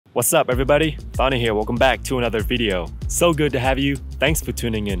What's up everybody? Thonny here, welcome back to another video. So good to have you, thanks for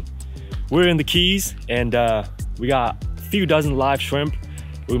tuning in. We're in the Keys and we got a few dozen live shrimp.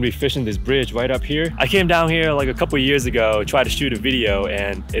 We're gonna be fishing this bridge right up here. I came down here like a couple years ago, tried to shoot a video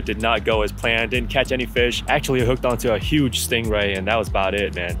and it did not go as planned, didn't catch any fish. Actually I hooked onto a huge stingray and that was about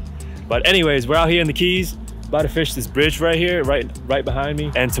it, man. But anyways, we're out here in the Keys, about to fish this bridge right here, right behind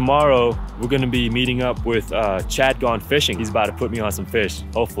me. And tomorrow we're gonna be meeting up with Chadgonefishing. He's about to put me on some fish.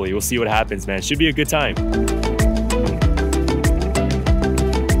 Hopefully, we'll see what happens, man. Should be a good time.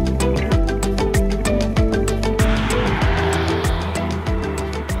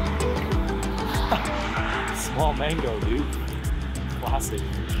 Small mango, dude. Classic.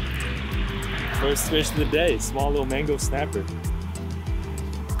 First fish of the day, small little mango snapper.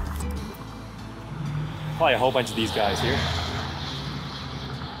 Probably a whole bunch of these guys here.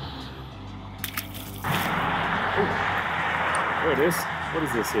 Ooh. There it is. What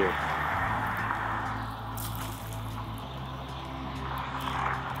is this here?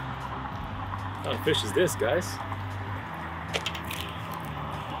 What kind of fish is this, guys?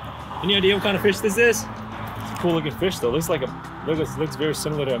 Any idea what kind of fish this is? It's a cool looking fish though. Looks very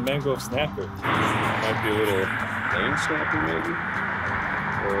similar to a mangrove snapper. Might be a little lane snapper maybe?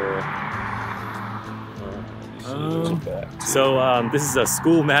 Or this is a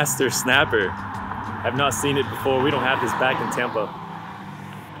schoolmaster snapper. I've not seen it before. We don't have this back in Tampa.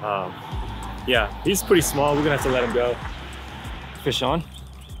 Yeah, he's pretty small. We're gonna have to let him go. Fish on.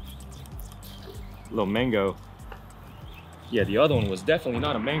 Little mango. Yeah, the other one was definitely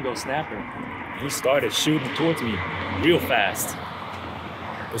not a mango snapper. He started shooting towards me real fast.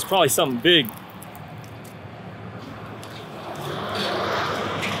 It was probably something big.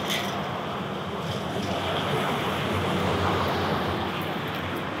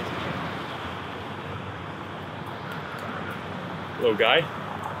 Little guy.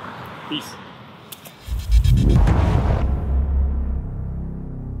 Peace.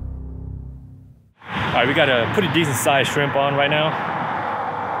 All right, we got a pretty decent sized shrimp on right now.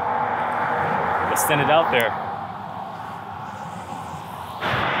 Let's send it out there.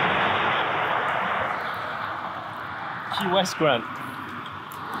 Key West grunt. I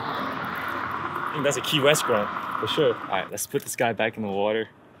think that's a Key West grunt for sure. All right, let's put this guy back in the water.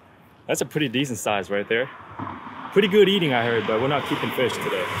 That's a pretty decent size right there. Pretty good eating, I heard, but we're not keeping fish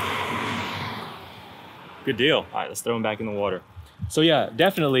today. Good deal. All right, let's throw him back in the water. So yeah,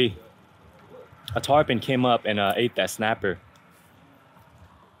 definitely a tarpon came up and ate that snapper.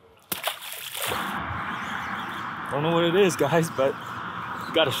 Don't know what it is, guys, but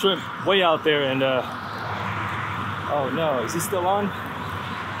we got a shrimp way out there and oh no, is he still on?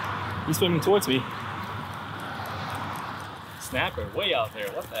 He's swimming towards me. Snapper way out there,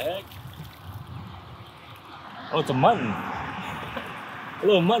 what the heck? Oh, it's a mutton. A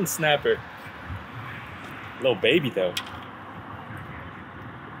little mutton snapper. A little baby though.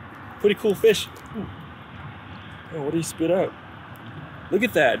 Pretty cool fish. Ooh. Oh, what did he spit out? Look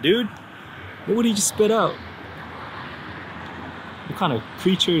at that, dude. Look what he just spit out. What kind of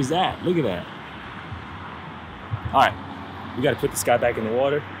creature is that? Look at that. All right, we gotta put this guy back in the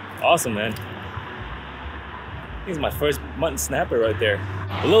water. Awesome, man. He's my first mutton snapper right there.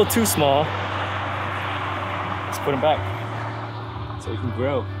 A little too small. Let's put him back so he can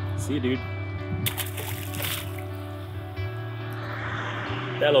grow. See you, dude.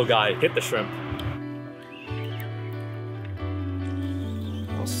 That little guy hit the shrimp.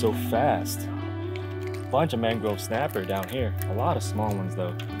 That was so fast. Bunch of mangrove snapper down here. A lot of small ones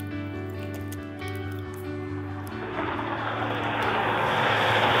though.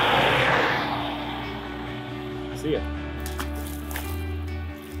 See ya.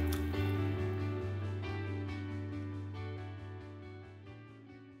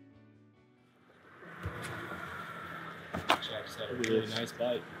 Had a really nice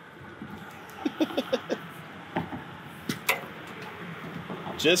bite.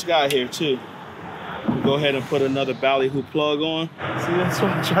 Just got here too. We'll go ahead and put another ballyhoo plug on. See, that's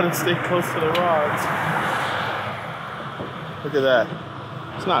why I try to stay close to the rods. Look at that.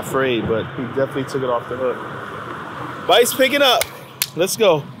 It's not frayed, but he definitely took it off the hook. Bite's picking up. Let's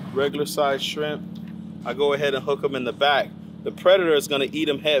go. Regular size shrimp. I go ahead and hook him in the back. The predator is gonna eat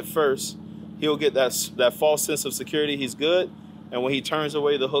him head first. He'll get that false sense of security. He's good. And when he turns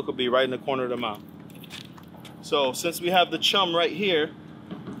away, the hook will be right in the corner of the mouth. So since we have the chum right here,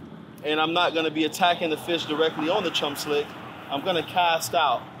 and I'm not gonna be attacking the fish directly on the chum slick, I'm gonna cast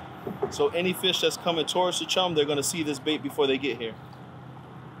out. So any fish that's coming towards the chum, they're gonna see this bait before they get here.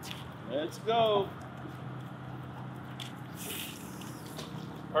 Let's go.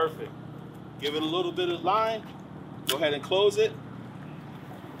 Perfect. Give it a little bit of line. Go ahead and close it.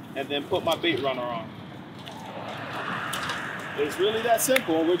 and then put my bait runner on. It's really that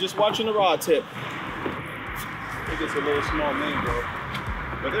simple. We're just watching the rod tip. I think it's a little small mangrove,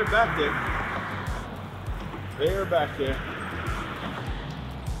 but they're back there. They're back there.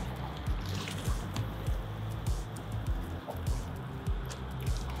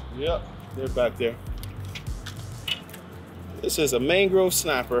 Yep, they're back there. This is a mangrove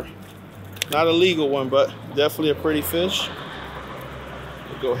snapper. Not a legal one, but definitely a pretty fish.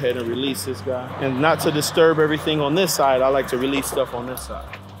 We'll go ahead and release this guy. And not to disturb everything on this side, I like to release stuff on this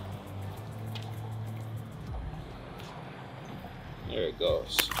side. There it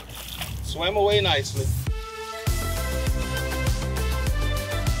goes. Swam away nicely.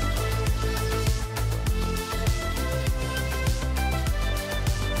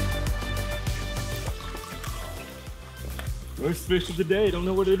 First fish of the day. Don't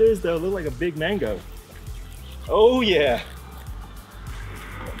know what it is though. Look like a big mango. Oh yeah.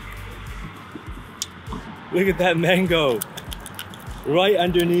 Look at that mango. Right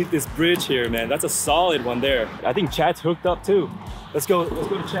underneath this bridge here, man. That's a solid one there. I think Chad's hooked up too. Let's go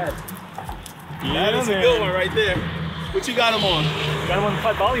to Chad. Yeah, that's a good one right there. What you got him on? Got him on the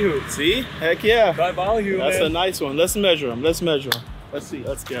 5 volley hoop. See? Heck yeah. 5 volley hoop. That's man. a nice one. Let's measure him. Let's measure him. Let's see.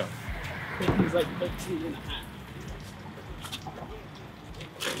 Let's go. He's like 13.5.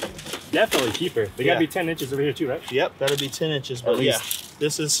 Definitely keeper. They gotta be 10 inches over here too, right? Yep, that'll be 10 inches. But At yeah, least.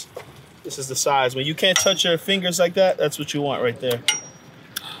 this is the size. When you can't touch your fingers like that, that's what you want right there.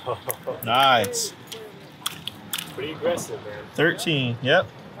 Nice. Pretty aggressive, man. 13. Yep.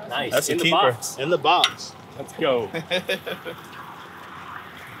 Nice. That's a In the keeper. box. In the box. Let's go. All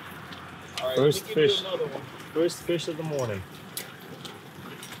right, First let me give you fish. another one. First fish of the morning.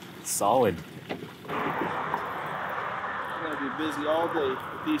 Solid. I'm gonna be busy all day with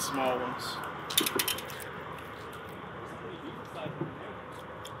these small ones.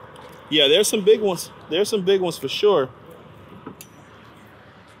 Yeah, there's some big ones. There's some big ones for sure.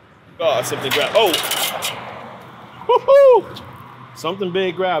 Oh, something grabbed. Oh! Woohoo! Something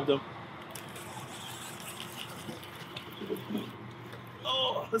big grabbed him.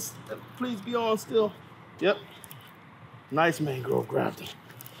 Oh, please be on still. Yep. Nice mangrove grabbed him.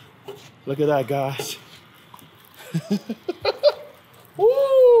 Look at that, guys.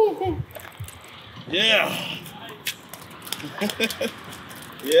 Woo! Yeah.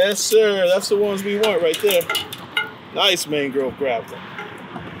 Yes, sir. That's the ones we want right there. Nice mangrove grabbed them.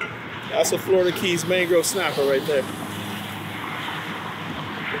 That's a Florida Keys mangrove snapper right there.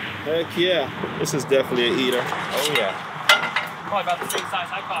 Heck yeah. This is definitely an eater. Oh yeah. Probably about the same size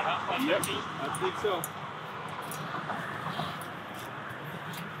I caught, huh? About Yep, 13? I think so.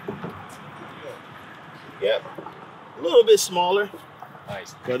 Yep. A little bit smaller.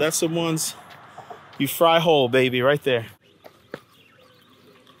 Nice. But that's the ones you fry whole, baby, right there.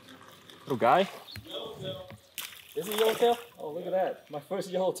 Little guy? Yellowtail. Is it yellowtail? Oh, look at that. My first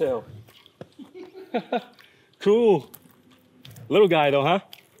yellowtail. Cool. Little guy though, huh?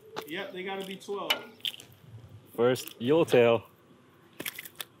 Yep, they gotta be 12. First yellowtail.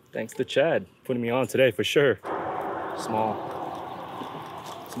 Thanks to Chad putting me on today for sure. Small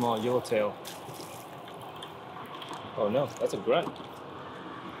yellowtail. Oh no, that's a grunt.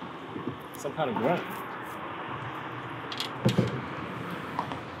 Some kind of grunt.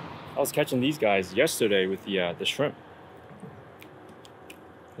 I was catching these guys yesterday with the shrimp.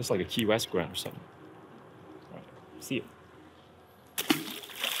 It's like a Key West grunt or something. All right, see it.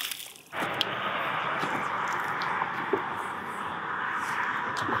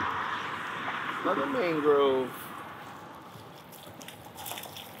 Another mangrove.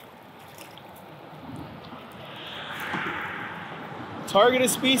 Targeted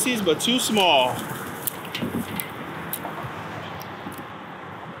species, but too small.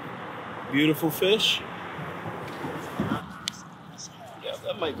 Beautiful fish. Yeah,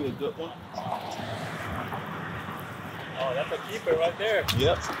 that might be a good one. Oh, that's a keeper right there.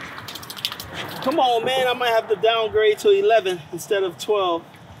 Yep. Come on, man. I might have to downgrade to 11 instead of 12.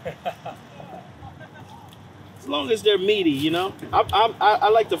 As long as they're meaty, you know. I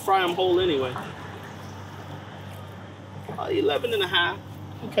like to fry them whole anyway. 11 and a half.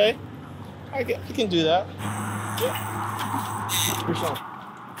 Okay. I can do that. Yeah. For sure.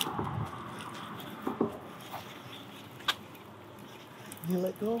 You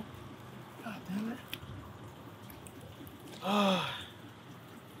let go? God damn it. Ah.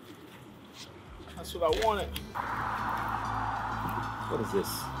 That's what I wanted. What is this?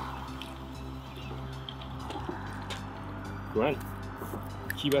 Grunt.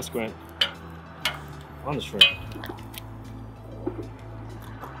 Key West grunt. On the shrimp.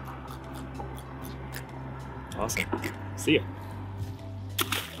 Awesome. See ya.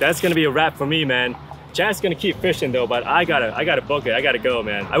 that's gonna be a wrap for me, man. Chad's gonna keep fishing though, but I gotta book it. I gotta go,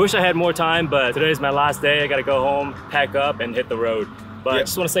 man. I wish I had more time, but today's my last day. I gotta go home, pack up, and hit the road. But I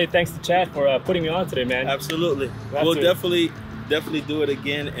just want to say thanks to Chad for putting me on today, man. Absolutely. We'll definitely do it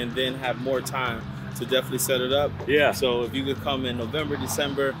again, and then have more time to definitely set it up. Yeah. So if you could come in November,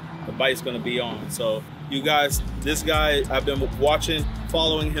 December, the bite's gonna be on. So you guys, this guy, I've been watching,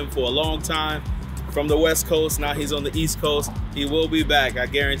 following him for a long time. From the West Coast, now he's on the East Coast. He will be back. I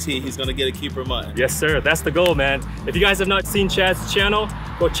guarantee he's gonna get a keeper mutton. Yes, sir. That's the goal, man. If you guys have not seen Chad's channel,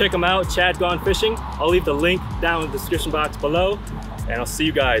 go check him out, Chadgonefishing. I'll leave the link down in the description box below, and I'll see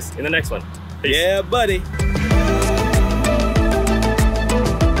you guys in the next one. Peace. Yeah, buddy.